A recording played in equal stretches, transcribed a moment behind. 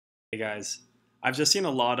Hey guys, I've just seen a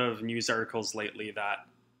lot of news articles lately that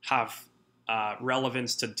have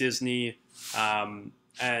relevance to Disney,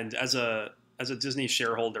 and as a Disney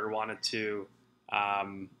shareholder, wanted to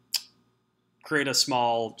um, create a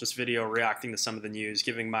small just video reacting to some of the news,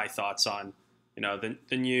 giving my thoughts on the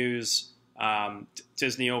news,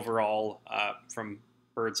 Disney overall from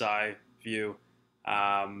bird's eye view,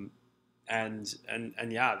 um, and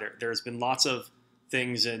yeah, there's been lots of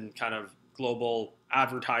things in kind of global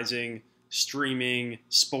advertising, streaming,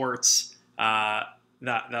 sports that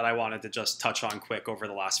I wanted to just touch on quick over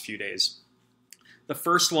the last few days. The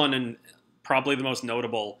first one, and probably the most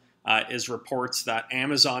notable, is reports that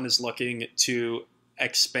Amazon is looking to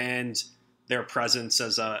expand their presence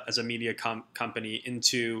as a media company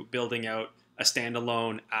into building out a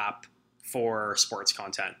standalone app for sports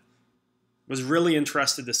content. Was really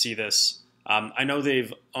interested to see this. I know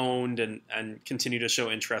they've owned and continue to show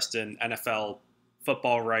interest in NFL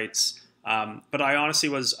football rights, but I honestly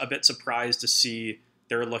was a bit surprised to see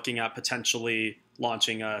they're looking at potentially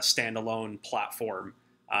launching a standalone platform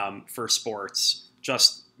for sports.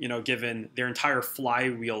 Just given their entire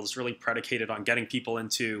flywheel is really predicated on getting people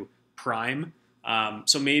into Prime.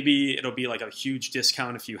 So maybe it'll be like a huge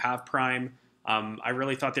discount if you have Prime. I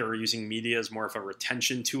really thought they were using media as more of a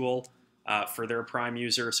retention tool for their Prime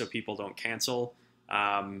user, so people don't cancel,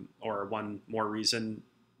 or one more reason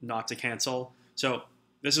not to cancel. So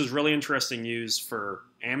this is really interesting news for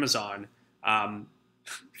Amazon.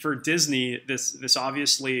 For Disney, this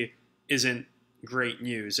obviously isn't great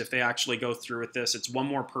news. If they actually go through with this, it's one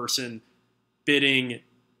more person bidding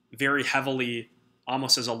very heavily,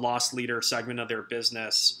 almost as a loss leader segment of their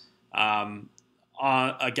business,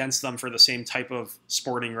 against them for the same type of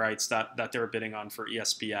sporting rights that they're bidding on for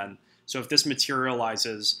ESPN. So if this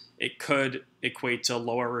materializes, it could equate to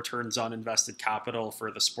lower returns on invested capital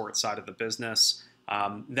for the sports side of the business,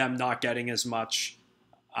 them not getting as much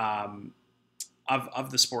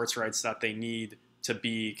of the sports rights that they need to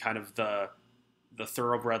be kind of the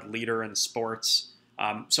thoroughbred leader in sports.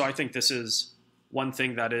 So I think this is one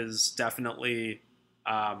thing that is definitely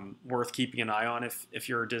worth keeping an eye on if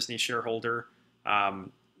you're a Disney shareholder.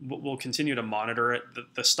 We'll continue to monitor it.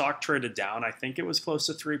 The stock traded down. I think it was close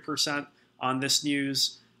to 3% on this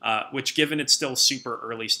news, which, given it's still super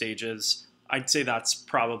early stages, I'd say that's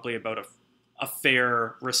probably about a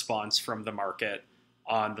fair response from the market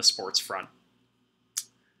on the sports front.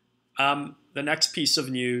 The next piece of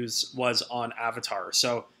news was on Avatar.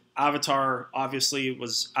 So Avatar obviously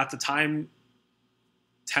was, at the time,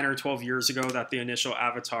 10 or 12 years ago that the initial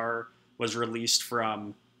Avatar was released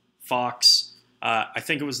from Fox. I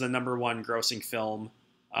think it was the #1 grossing film,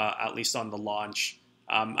 at least on the launch.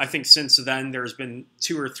 I think since then there's been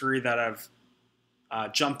 2 or 3 that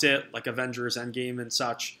have jumped it, like Avengers Endgame and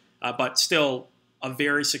such, but still a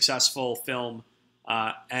very successful film.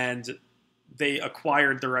 And they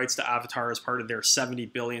acquired the rights to Avatar as part of their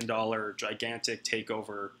 $70 billion gigantic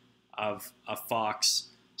takeover of Fox.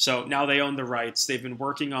 So now they own the rights. They've been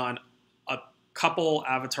working on a couple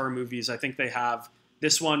Avatar movies. I think they have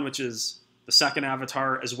this one, which is the second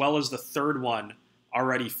Avatar, as well as the third one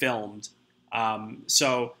already filmed.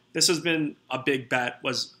 So this has been a big bet,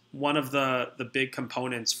 was one of the big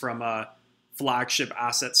components from a flagship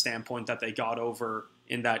asset standpoint that they got over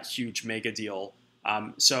in that huge mega deal.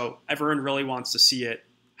 So everyone really wants to see it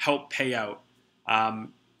help pay out.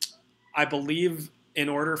 I believe in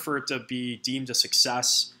order for it to be deemed a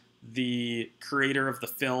success, the creator of the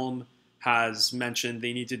film has mentioned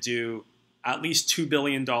they need to do at least $2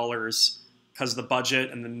 billion because the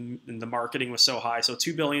budget and the marketing was so high. So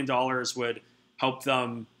 $2 billion would help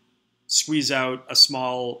them squeeze out a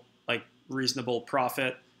small, like, reasonable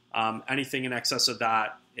profit. Anything in excess of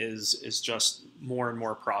that is just more and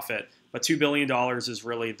more profit. But $2 billion is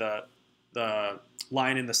really the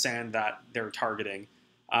line in the sand that they're targeting.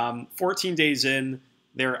 14 days in,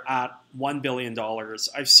 they're at $1 billion.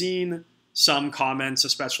 I've seen some comments,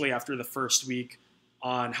 especially after the first week,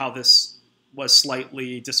 on how this was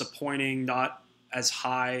slightly disappointing, not as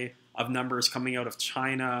high of numbers coming out of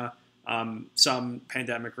China, some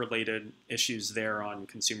pandemic-related issues there on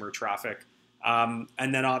consumer traffic. And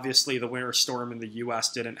then obviously the winter storm in the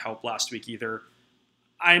US didn't help last week either.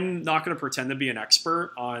 I'm not going to pretend to be an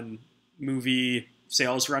expert on movie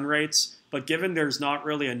sales run rates, but given there's not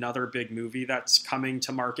really another big movie that's coming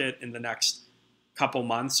to market in the next couple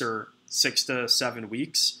months or 6 to 7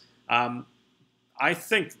 weeks, I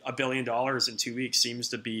think $1 billion in 2 weeks seems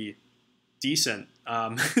to be decent.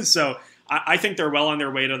 So I think they're well on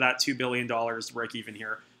their way to that $2 billion to break even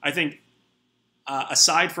here. I think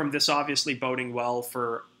aside from this obviously boding well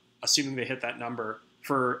for, assuming they hit that number,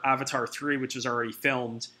 for Avatar 3, which is already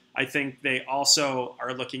filmed, I think they also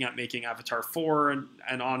are looking at making Avatar 4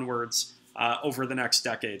 and onwards over the next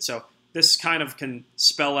decade. So this kind of can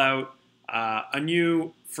spell out a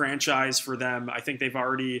new franchise for them. I think they've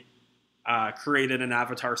already created an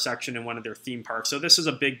Avatar section in one of their theme parks. So this is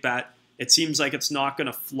a big bet. It seems like it's not going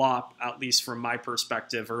to flop, at least from my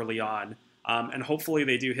perspective, early on. And hopefully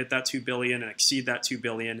they do hit that $2 billion and exceed that $2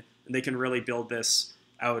 billion, and they can really build this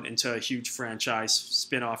out into a huge franchise,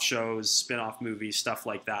 spin-off shows, spin-off movies, stuff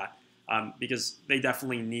like that, because they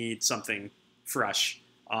definitely need something fresh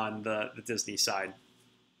on the Disney side.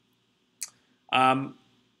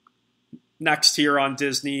 Next here on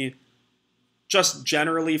Disney, just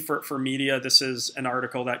generally for media, this is an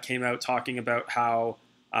article that came out talking about how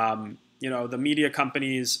the media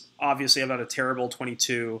companies obviously have had a terrible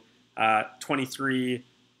 22. 23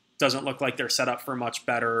 doesn't look like they're set up for much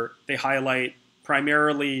better. They highlight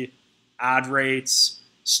primarily ad rates,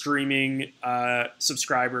 streaming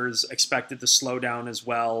subscribers expected to slow down as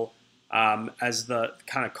well as the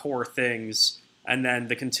kind of core things, and then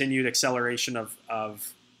the continued acceleration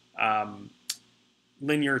of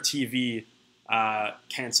linear TV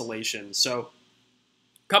cancellation. So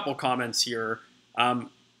a couple comments here.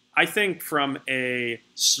 I think from a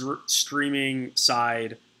streaming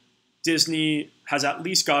side, Disney has at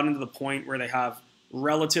least gotten to the point where they have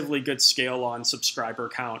relatively good scale on subscriber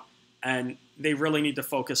count, and they really need to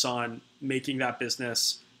focus on making that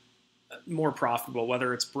business more profitable,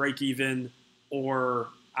 whether it's break even or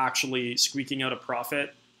actually squeaking out a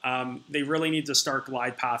profit. They really need to start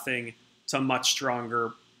glide pathing to much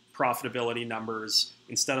stronger profitability numbers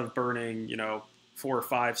instead of burning, 4,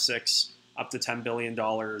 5, 6, up to $10 billion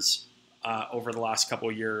over the last couple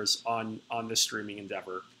of years on this streaming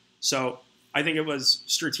endeavor. So I think it was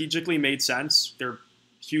strategically made sense. Their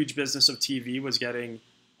huge business of TV was getting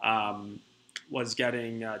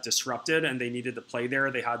disrupted, and they needed to play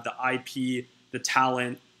there. They had the IP, the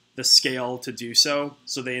talent, the scale to do so.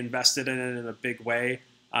 So they invested in it in a big way.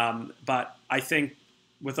 But I think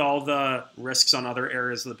with all the risks on other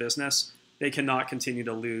areas of the business, they cannot continue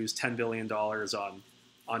to lose $10 billion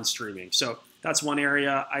on streaming. So that's one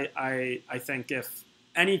area. I think if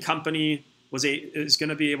any company is going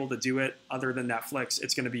to be able to do it other than Netflix,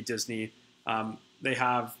 it's going to be Disney. They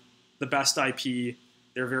have the best IP.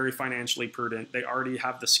 They're very financially prudent. They already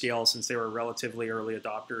have the scale since they were relatively early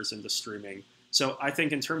adopters into streaming. So I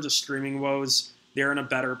think in terms of streaming woes, they're in a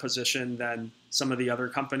better position than some of the other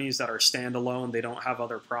companies that are standalone. They don't have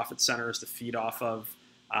other profit centers to feed off of.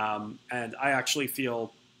 And I actually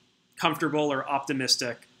feel comfortable or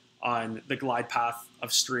optimistic on the glide path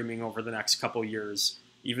of streaming over the next couple years.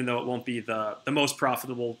 Even though it won't be the most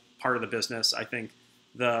profitable part of the business, I think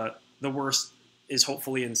the worst is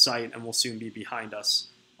hopefully in sight and will soon be behind us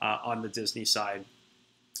on the Disney side.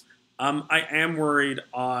 I am worried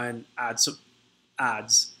on ads.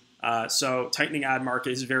 So tightening ad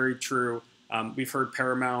market is very true. We've heard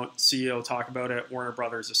Paramount CEO talk about it. Warner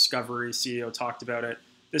Brothers Discovery CEO talked about it.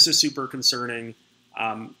 This is super concerning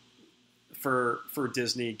for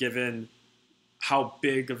Disney, given how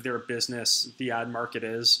big of their business the ad market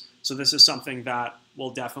is. So this is something that we'll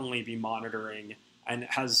definitely be monitoring and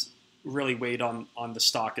has really weighed on the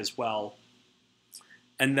stock as well.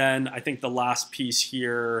 And then I think the last piece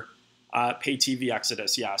here, pay TV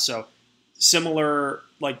exodus. Yeah, so similar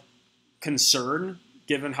concern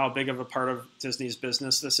given how big of a part of Disney's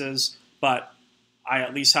business this is, but I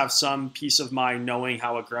at least have some peace of mind knowing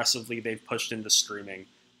how aggressively they've pushed into streaming.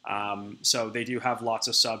 So they do have lots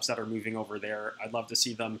of subs that are moving over there. I'd love to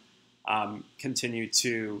see them continue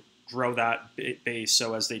to grow that base.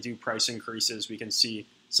 So as they do price increases, we can see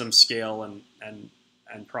some scale and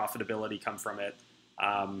profitability come from it.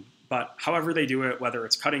 But however they do it, whether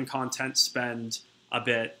it's cutting content spend a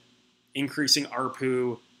bit, increasing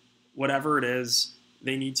ARPU, whatever it is,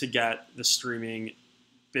 they need to get the streaming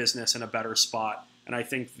business in a better spot. And I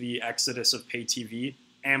think the exodus of pay TV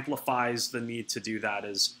amplifies the need to do that.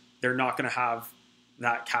 Is they're not going to have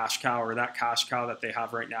that cash cow, or that cash cow that they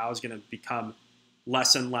have right now is going to become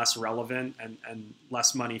less and less relevant and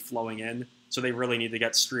less money flowing in. So they really need to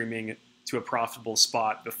get streaming to a profitable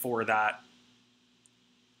spot before that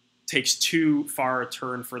takes too far a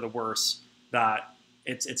turn for the worse, that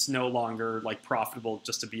it's no longer profitable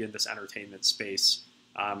just to be in this entertainment space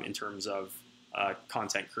in terms of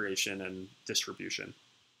content creation and distribution.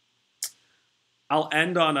 I'll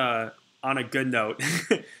end on a good note.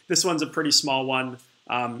 This one's a pretty small one,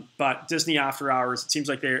 but Disney After Hours. It seems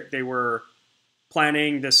like they were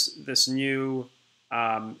planning this new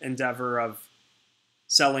endeavor of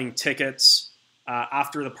selling tickets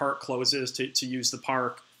after the park closes to use the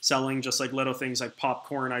park, selling just little things like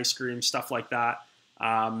popcorn, ice cream, stuff like that.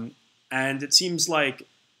 And it seems like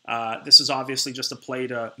this is obviously just a play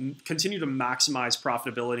to continue to maximize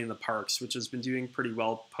profitability in the parks, which has been doing pretty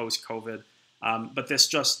well post-COVID. But this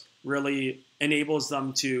just really enables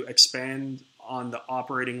them to expand on the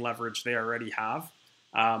operating leverage they already have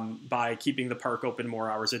by keeping the park open more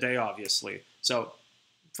hours a day, obviously. So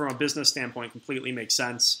from a business standpoint, completely makes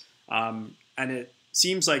sense. And it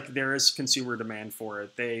seems like there is consumer demand for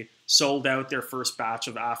it. They sold out their first batch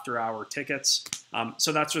of after-hour tickets.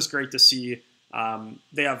 So that's just great to see.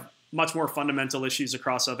 They have much more fundamental issues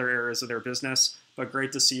across other areas of their business, but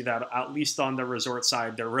great to see that at least on the resort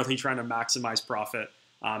side, they're really trying to maximize profit.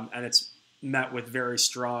 And it's met with very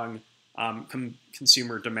strong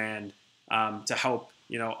consumer demand to help,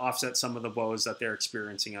 offset some of the woes that they're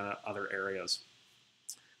experiencing in other areas.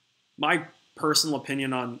 My personal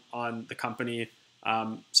opinion on the company.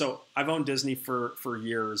 So I've owned Disney for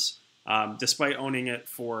years. Despite owning it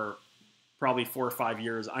for probably 4 or 5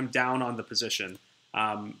 years, I'm down on the position.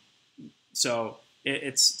 So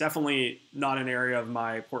it's definitely not an area of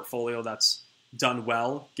my portfolio that's done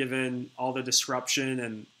well, given all the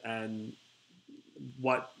disruption and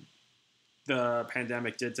what the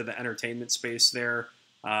pandemic did to the entertainment space there,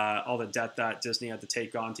 all the debt that Disney had to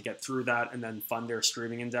take on to get through that and then fund their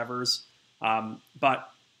streaming endeavors. But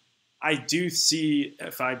I do see,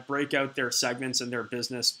 if I break out their segments and their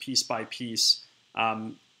business piece by piece,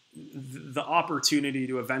 the opportunity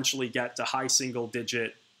to eventually get to high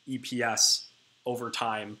single-digit EPS over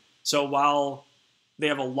time. So while they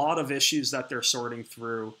have a lot of issues that they're sorting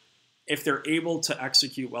through, if they're able to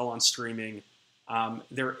execute well on streaming,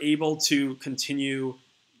 they're able to continue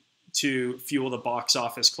to fuel the box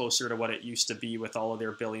office closer to what it used to be with all of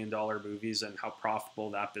their billion-dollar movies and how profitable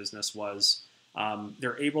that business was.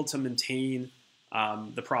 They're able to maintain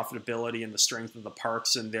the profitability and the strength of the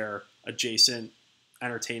parks and their adjacent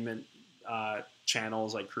entertainment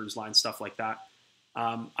channels like cruise line, stuff like that.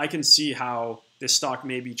 I can see how this stock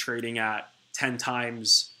may be trading at 10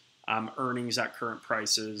 times earnings at current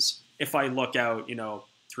prices if I look out,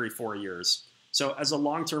 3-4 years. So as a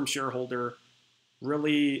long-term shareholder,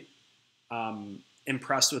 really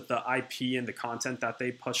impressed with the IP and the content that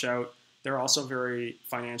they push out. They're also very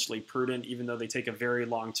financially prudent, even though they take a very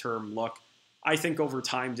long-term look. I think over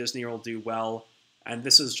time, Disney will do well, and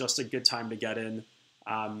this is just a good time to get in,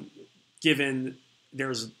 given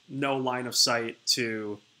there's no line of sight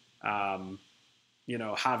to,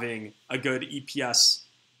 having a good EPS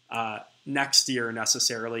next year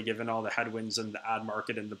necessarily, given all the headwinds in the ad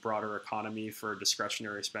market and the broader economy for a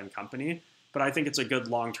discretionary spend company. But I think it's a good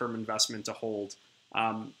long-term investment to hold.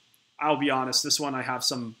 I'll be honest, this one I have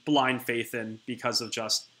some blind faith in because of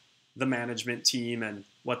just the management team and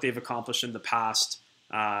what they've accomplished in the past,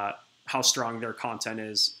 how strong their content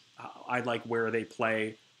is. I like where they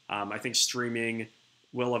play. I think streaming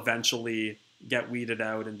will eventually get weeded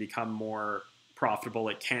out and become more profitable.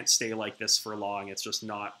 It can't stay like this for long. It's just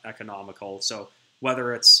not economical. So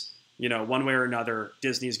whether it's, one way or another,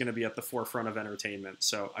 Disney is going to be at the forefront of entertainment.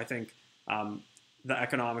 So I think the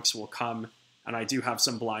economics will come, and I do have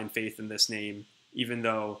some blind faith in this name, even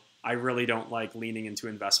though I really don't like leaning into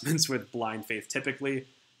investments with blind faith typically.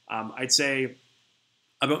 I'd say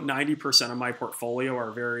about 90% of my portfolio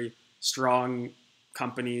are very strong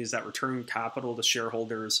companies that return capital to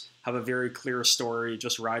shareholders, have a very clear story,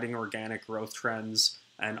 just riding organic growth trends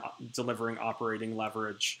and delivering operating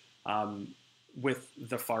leverage with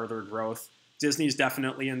the farther growth. Disney's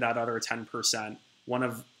definitely in that other 10%. One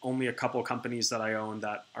of only a couple companies that I own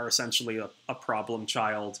that are essentially a problem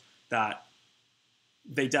child, that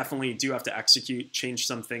they definitely do have to execute, change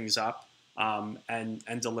some things up,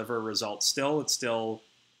 and deliver results. It's still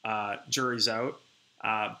jury's out.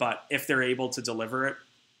 But if they're able to deliver it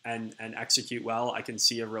and execute well, I can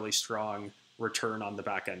see a really strong return on the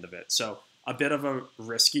back end of it. So a bit of a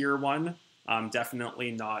riskier one,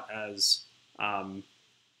 definitely not as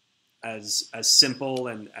simple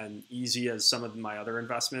and easy as some of my other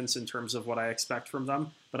investments in terms of what I expect from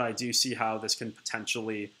them. But I do see how this can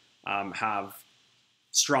potentially have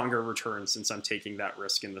stronger returns since I'm taking that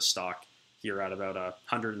risk in the stock here at about a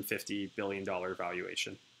 $150 billion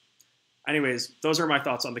valuation. Anyways, those are my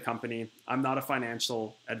thoughts on the company. I'm not a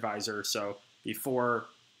financial advisor, so before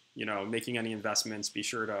making any investments, be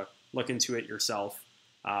sure to look into it yourself.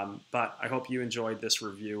 But I hope you enjoyed this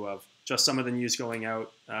review of just some of the news going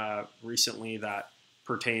out recently that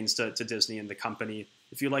pertains to Disney and the company.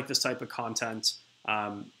 If you like this type of content,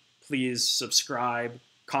 please subscribe,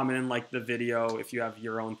 comment and like the video if you have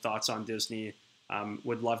your own thoughts on Disney.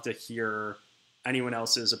 Would love to hear anyone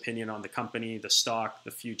else's opinion on the company, the stock,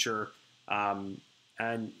 the future.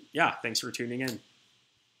 And yeah, thanks for tuning in.